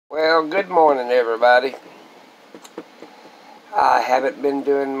Well, good morning, everybody. I haven't been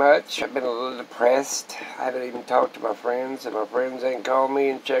doing much. I've been a little depressed. I haven't even talked to my friends, and my friends ain't called me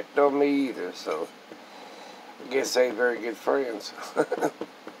and checked on me either, so I guess they ain't very good friends.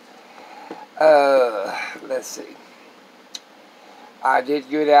 Let's see. I did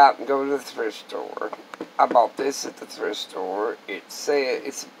get out and go to the thrift store. I bought this at the thrift store.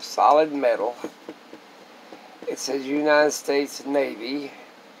 It's solid metal. It says United States Navy.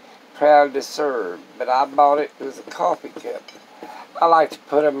 Proud to serve, but I bought it as a coffee cup. I like to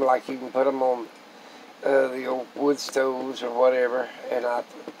put them like you can put them on the old wood stoves or whatever, and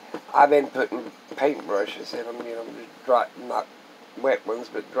I've been putting paintbrushes in them, just dry, not wet ones,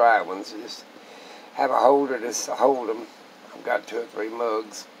 but dry ones. Just have a holder to hold them. I've got 2 or 3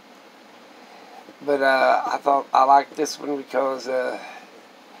 mugs, but I thought I liked this one because had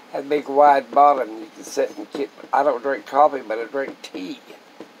a big wide bottom. You can sit and get. I don't drink coffee, but I drink tea.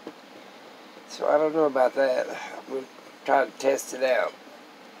 So I don't know about that. We'll try to test it out.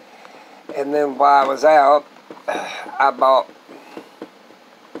 And then while I was out, I bought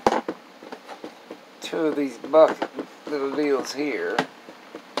 2 of these bucket little deals here.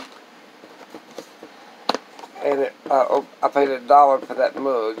 And I paid $1 for that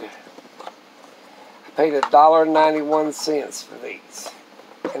mug. I paid $1.91 for these.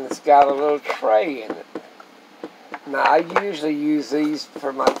 And it's got a little tray in it. Now, I usually use these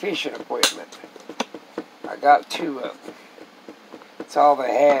for my fishing equipment. I got 2 of them. That's all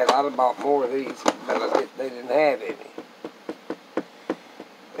they had. I'd have bought more of these, but they didn't have any.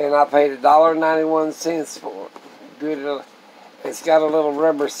 And I paid $1.91 for it. Good. It's got a little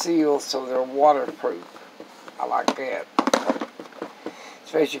rubber seal, so they're waterproof. I like that.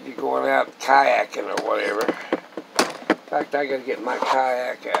 Especially if you're going out kayaking or whatever. In fact, I got to get my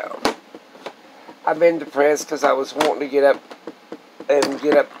kayak out. I've been depressed because I was wanting to get up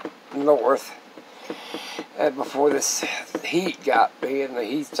north before this heat got me, and the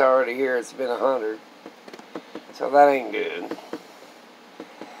heat's already here. It's been 100, so that ain't good.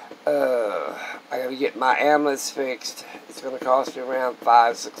 I got to get my ambulance fixed. It's going to cost me around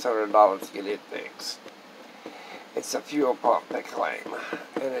 $500-600 to get it fixed. It's a fuel pump, they claim,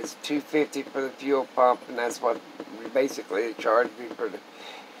 and it's $250 for the fuel pump, and that's what basically they charge me for the.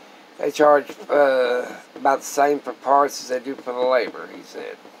 They charge about the same for parts as they do for the labor, he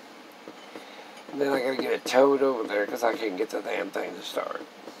said. And then I got to get it towed over there because I can't get the damn thing to start.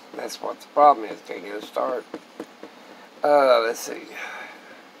 That's what the problem is, can't get it to start. Let's see.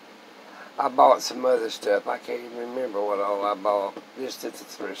 I bought some other stuff. I can't even remember what all I bought, just at the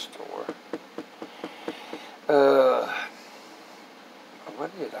thrift store.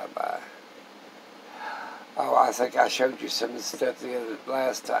 What did I buy? Oh, I think I showed you some of the stuff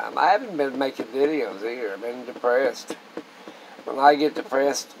last time. I haven't been making videos either. I've been depressed. When I get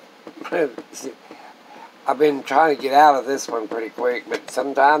depressed, I've been trying to get out of this one pretty quick, but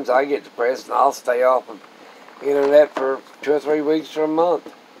sometimes I get depressed and I'll stay off of the internet for 2 or 3 weeks or a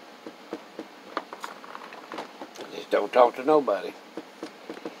month. Just don't talk to nobody.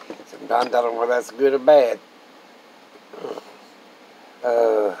 Sometimes I don't know whether that's good or bad.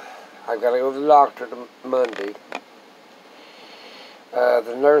 I got to go to the doctor Monday.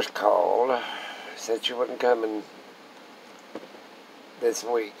 The nurse called, said she wasn't coming this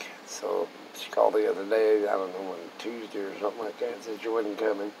week. So she called the other day, I don't know, Tuesday or something like that, said she wasn't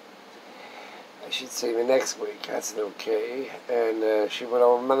coming. She'd see me next week. I said, okay. And she went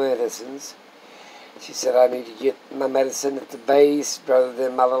over my medicines. She said I need to get my medicine at the base rather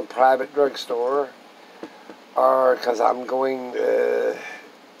than my little private drugstore. Or because I'm going,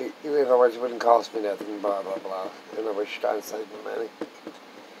 in other words, it wouldn't cost me nothing, blah, blah, blah. In other words, she's trying to save my money.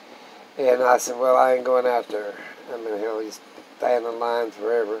 And I said, well, I ain't going out there. I mean, hell, you stand in line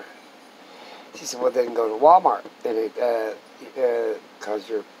forever. She said, well, then go to Walmart. And because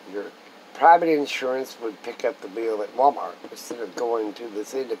your private insurance would pick up the bill at Walmart instead of going to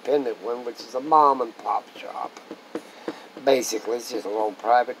this independent one, which is a mom and pop shop. Basically, it's just a little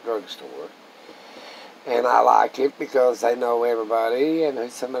private drugstore. And I like it because they know everybody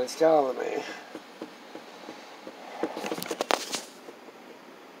and somebody's calling me.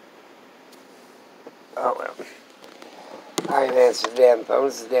 Oh, well. I ain't answered the damn phone.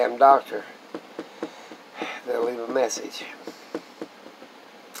 It's the damn doctor. They'll leave a message.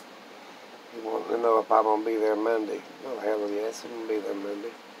 He wants to know if I'm going to be there Monday. Oh, hell yes, I'm going to be there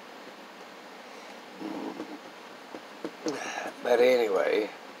Monday. But anyway,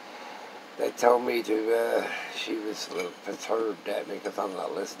 they told me to, she was a little perturbed at me because I'm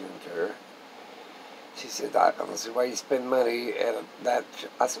not listening to her. She said, I don't see why you spend money at that.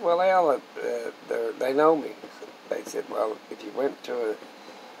 I said, well, they know me. They said, well, if you went to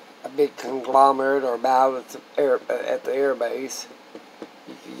a big conglomerate or about at the air base,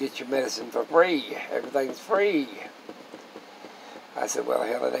 you can get your medicine for free. Everything's free. I said, well,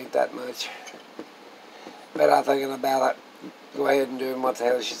 hell, it ain't that much. But I'm thinking about it. Go ahead and do what the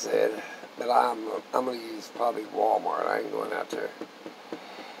hell she said. But I'm going to use probably Walmart. I ain't going out there.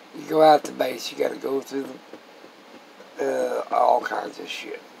 You go out to base, you got to go through all kinds of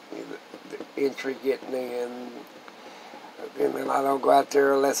shit. The entry getting in. And then I don't go out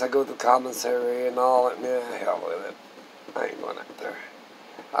there unless I go to the commissary and all that. Nah, hell with it. I ain't going out there.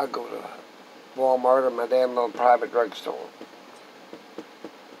 I'll go to Walmart or my damn little private drugstore.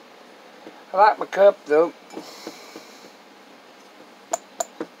 I like my cup, though.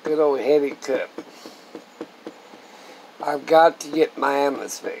 Good old heavy cup. I've got to get my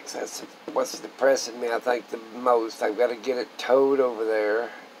ambulance fixed. That's what's depressing me, I think, the most. I've got to get it towed over there.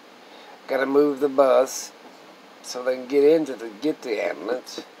 Got to move the bus so they can get the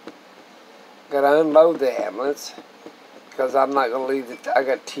ambulance. Got to unload the ambulance because I'm not going to leave it. I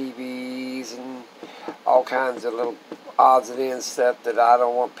got TVs and all kinds of little odds and ends stuff that I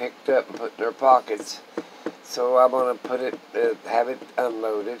don't want picked up and put in their pockets. So I'm going to have it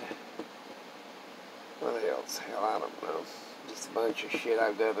unloaded. What else? Hell, I don't know. Just a bunch of shit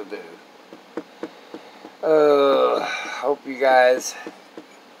I've got to do. Hope you guys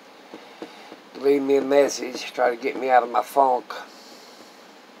leave me a message. Try to get me out of my funk.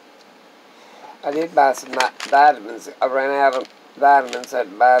 I did buy some vitamins. I ran out of vitamins. I had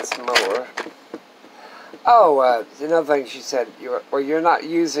to buy some more. Oh, another thing she said, you're not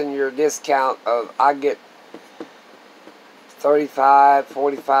using your discount of, I get $35,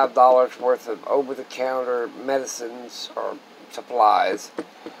 $45 worth of over-the-counter medicines or supplies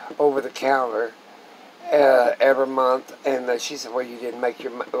over-the-counter every month. And she said, well, you didn't make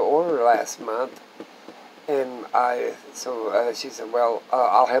your order last month. And she said, well,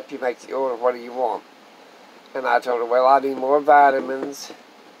 I'll help you make the order. What do you want? And I told her, well, I need more vitamins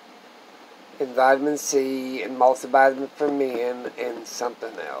and vitamin C and multivitamin for men and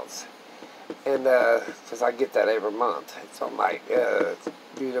something else. And because I get that every month. It's on my,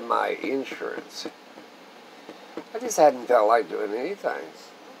 due to my insurance. I just hadn't felt like doing anything.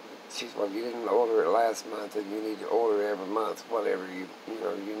 She said, well, you didn't order it last month and you need to order it every month, whatever you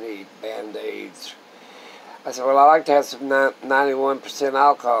need, Band-Aids. I said, well, I like to have some 91%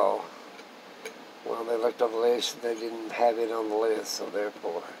 alcohol. Well, they looked on the list and they didn't have it on the list, so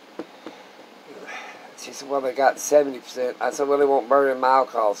therefore. She said, well, they got 70%. I said, well, they won't burn in my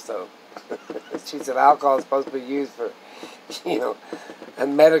alcohol stove. She said, alcohol is supposed to be used for, a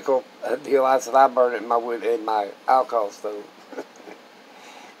medical deal. I said, I burn it in my alcohol stove.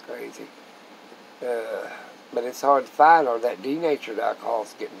 Crazy. But it's hard to find, or that denatured alcohol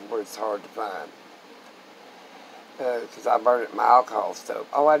is getting where it's hard to find. Because I burn it in my alcohol stove.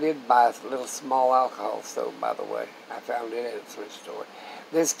 Oh, I did buy a little small alcohol stove, by the way. I found it at a thrift store.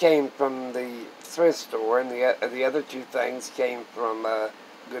 This came from the thrift store, and the other two things came from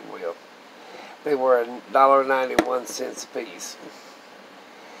Goodwill. They were $1.91 a piece.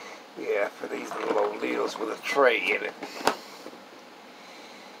 Yeah, for these little old deals with a tray in it.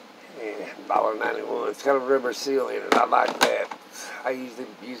 Yeah, $1.91. It's got a rubber seal in it. I like that. I usually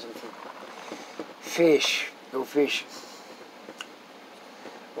use them for fish. Go fishing.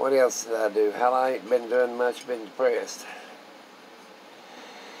 What else did I do? Hell, I ain't been doing much. Been depressed.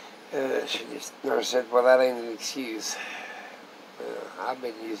 Nurse said, well, that ain't an excuse. I've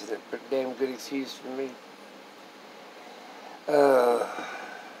been using it. Pretty damn good excuse for me.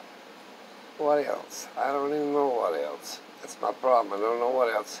 What else? I don't even know what else. That's my problem. I don't know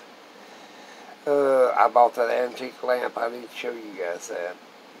what else. I bought that antique lamp. I need to show you guys that.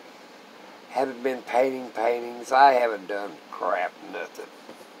 Haven't been painting paintings. I haven't done crap, nothing.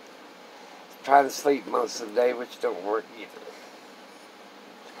 Trying to sleep most of the day, which don't work either.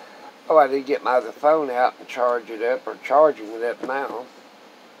 Oh, I did get my other phone out and charge it up, or charging it up now.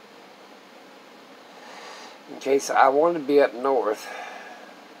 In case I want to be up north.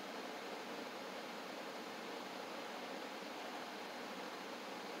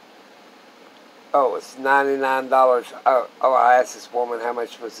 Oh, it's $99. Oh, I asked this woman how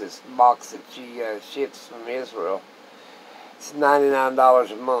much was this box that she ships from Israel. It's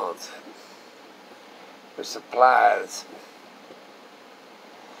 $99 a month for supplies.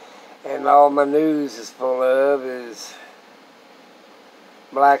 And all my news is full of is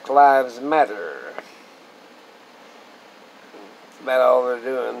Black Lives Matter. That's about all they're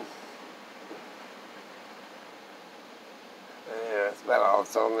doing. Yeah, that's about all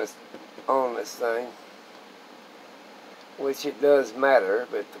that's on this thing. Which it does matter,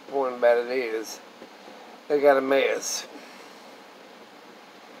 but the point about it is they got a mess.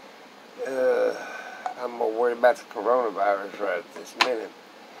 I'm more worried about the coronavirus right at this minute.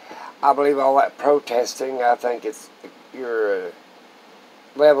 I believe all that protesting, I think your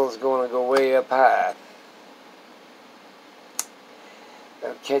level's going to go way up high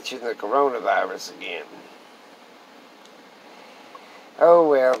of catching the coronavirus again. Oh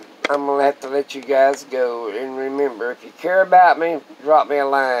well, I'm going to have to let you guys go. And remember, if you care about me, drop me a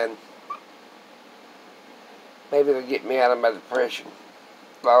line. Maybe it'll get me out of my depression.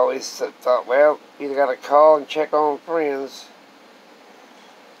 I always thought, well, either got to call and check on friends.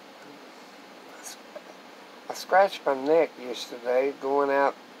 I scratched my neck yesterday going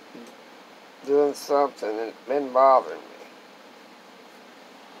out doing something, and it's been bothering me.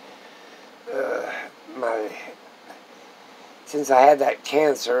 Since I had that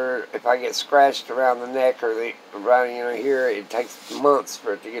cancer, if I get scratched around the neck or around here, it takes months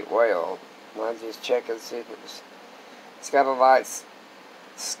for it to get well. And I just check and see if it's got a light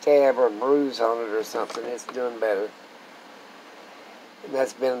scab or bruise on it or something. It's doing better. And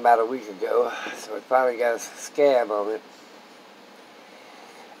that's been about a week ago, so it finally got a scab on it.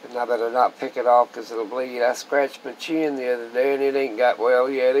 And I better not pick it off because it'll bleed. I scratched my chin the other day and it ain't got well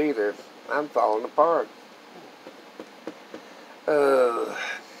yet either. I'm falling apart.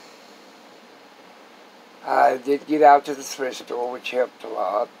 I did get out to the thrift store, which helped a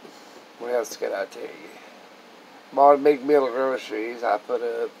lot. What else could I tell you? Bought a big bill of groceries I put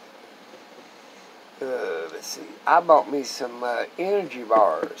up. Let's see. I bought me some energy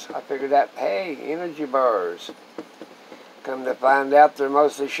bars. I figured out, hey, energy bars. Come to find out they're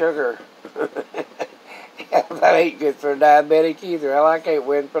mostly sugar. That ain't good for a diabetic either. Hell, I can't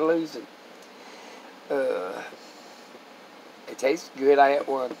win for losing. It tastes good. I had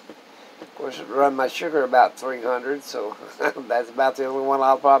one. Of course, it run my sugar about 300, so that's about the only one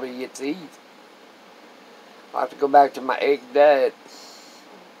I'll probably get to eat. I'll have to go back to my egg diet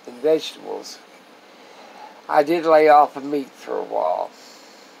and vegetables. I did lay off of meat for a while,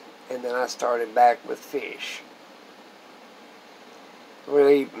 and then I started back with fish.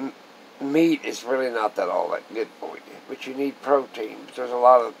 Really, meat is really not all that good for you, but you need protein. But there's a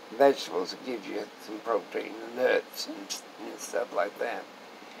lot of vegetables that give you some protein, nuts and stuff like that.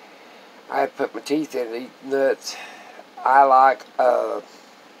 I put my teeth in to eat nuts. I like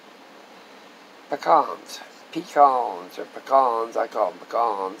pecans or pecans. I call them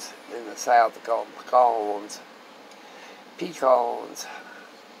pecans. In the South, they call them pecans.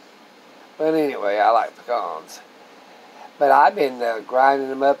 But anyway, I like pecans. But I've been grinding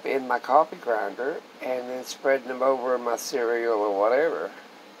them up in my coffee grinder and then spreading them over my cereal or whatever.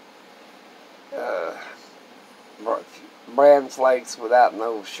 Bran flakes without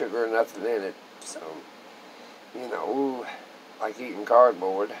no sugar or nothing in it. So, like eating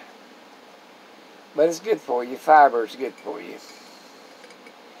cardboard. But it's good for you. Fiber's good for you.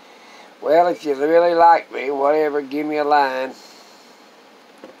 Well, if you really like me, whatever, give me a line.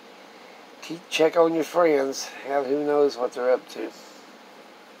 Check on your friends. Hell, who knows what they're up to.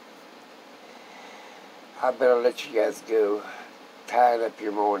 I better let you guys go. Tying up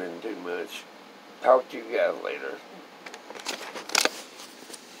your morning too much. Talk to you guys later.